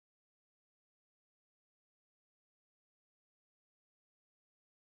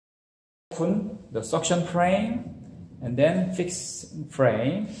open the suction frame and then fix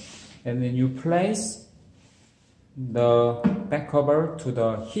frame, and then you place the back cover to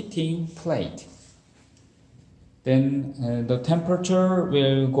the heating plate. Then the temperature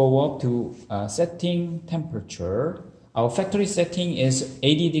will go up to setting temperature. Our factory setting is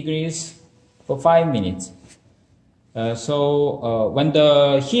 80 degrees for 5 minutes. So when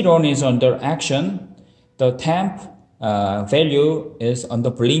the heat on is under action, the temp value is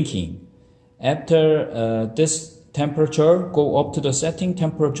under blinking. After this temperature go up to the setting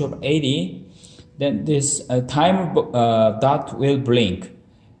temperature of 80, then this timer dot will blink,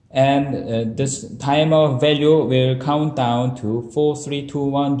 and this timer value will count down to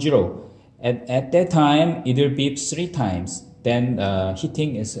 43210. At that time, it will beep 3 times. Then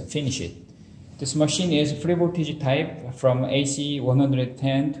heating is finished. This machine is free voltage type from AC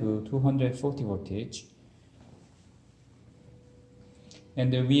 110 to 240 voltage.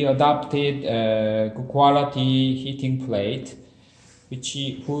 And we adopted good quality heating plate,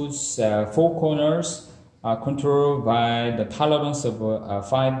 whose 4 corners are controlled by the tolerance of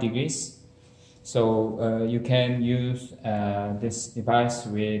 5 degrees. So you can use this device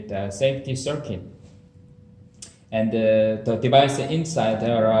with a safety circuit. And the device inside,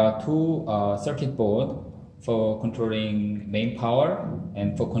 there are 2 circuit boards for controlling main power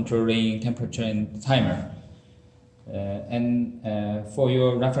and for controlling temperature and timer. For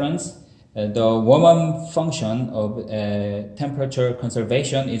your reference, the warm function of temperature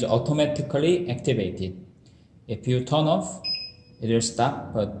conservation is automatically activated. If you turn off, it will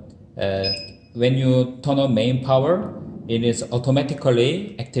stop, but when you turn on main power, it is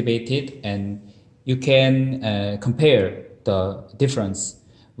automatically activated, and you can compare the difference.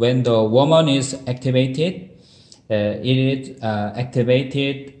 When the warmer is activated, it is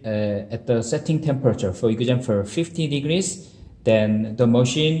activated at the setting temperature. For example, 50 degrees, then the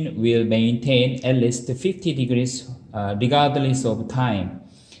machine will maintain at least 50 degrees regardless of time.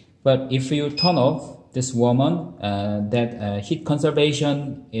 But if you turn off this warmer, that heat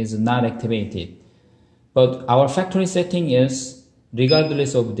conservation is not activated. But our factory setting is,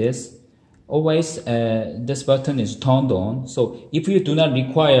 regardless of this, always this button is turned on. So if you do not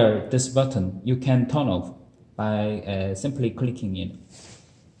require this button, you can turn off by simply clicking it.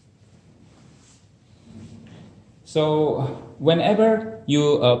 So whenever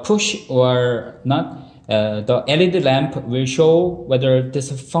you push or not, the LED lamp will show whether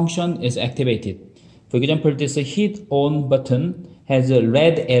this function is activated. For example, this heat on button has a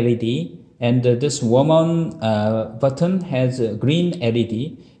red LED, and this warm on button has a green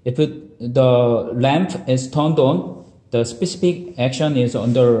LED. If the lamp is turned on, the specific action is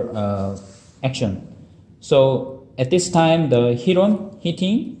under action. So at this time, the heat on,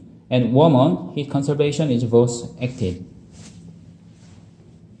 heating, and warm on, heat conservation, is both active.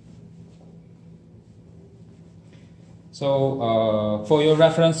 So for your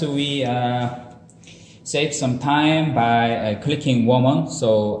reference, we save some time by clicking warm on.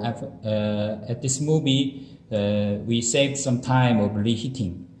 So at this movie, we saved some time of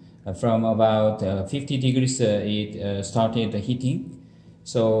reheating. From about 50 degrees, it started heating.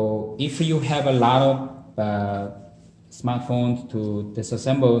 So if you have a lot of smartphones to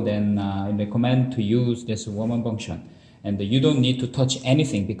disassemble, then I recommend to use this warm on function. And you don't need to touch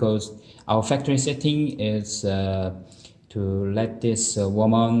anything, because our factory setting is to let this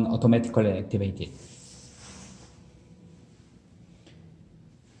warm on automatically activated.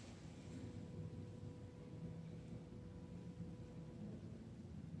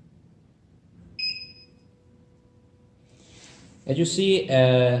 As you see,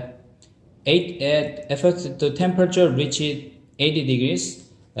 if the temperature reaches 80 degrees,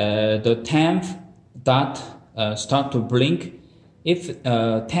 the temp dot start to blink. If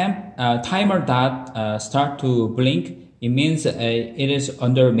timer dot start to blink, it means it is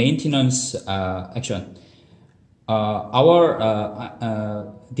under maintenance action. Our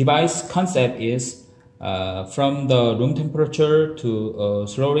device concept is from the room temperature to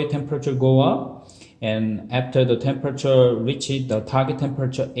slowly temperature go up. And after the temperature reaches the target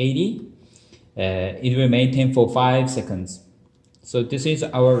temperature 80, it will maintain for 5 seconds. So this is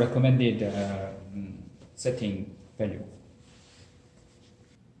our recommended setting value.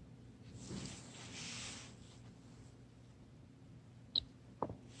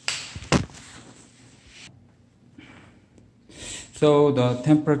 So the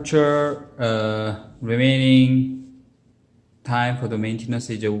temperature remaining time for the maintenance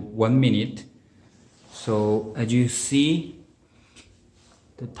is 1 minute. So as you see,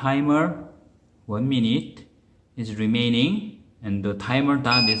 the timer 1 minute is remaining, and the timer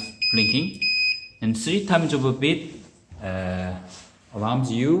dot is blinking, and 3 times of a beep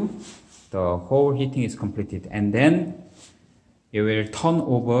alarms you the whole heating is completed. And then you will turn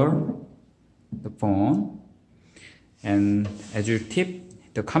over the phone, and as you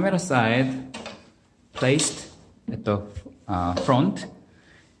tip, the camera side placed at the front,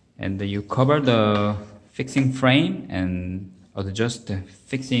 and you cover the fixing frame and adjust the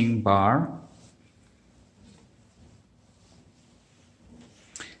fixing bar,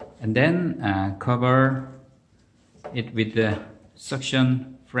 and then cover it with the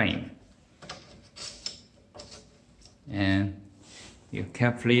suction frame, and you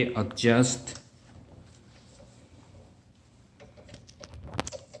carefully adjust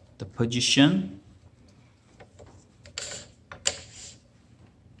the position.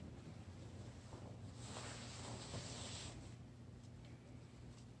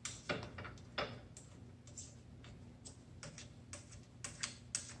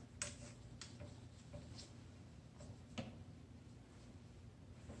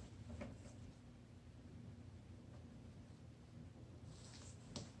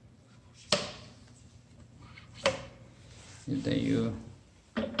 Then you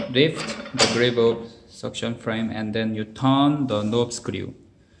lift the grip of suction frame, and then you turn the knob screw.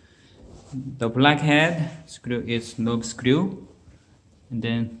 The black head screw is knob screw, and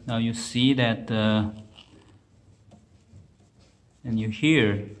then now you see that and you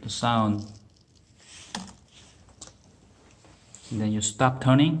hear the sound, and then you stop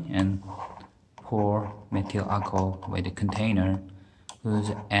turning and pour methyl alcohol with the container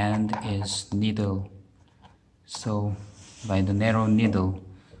whose end is needle. So by the narrow needle,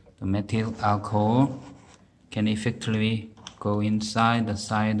 the methyl alcohol can effectively go inside the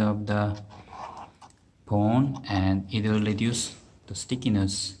side of the phone, and it will reduce the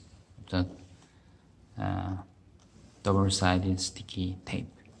stickiness of the double-sided sticky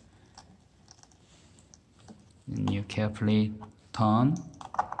tape. And you carefully turn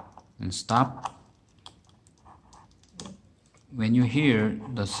and stop. When you hear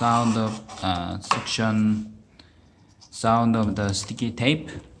the sound of sound of the sticky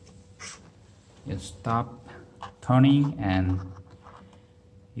tape, you stop turning and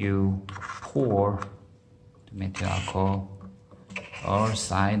you pour the methyl alcohol all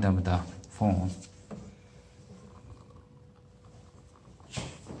side of the phone.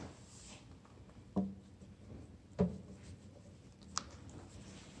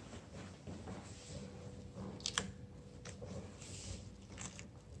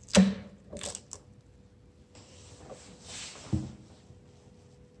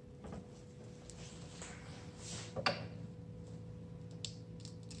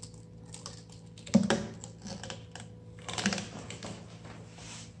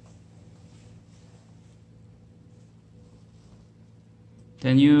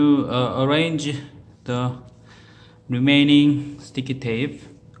 Then you arrange the remaining sticky tape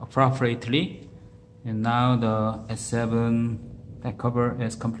appropriately, and now the S7 back cover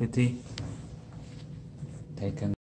is completely taken.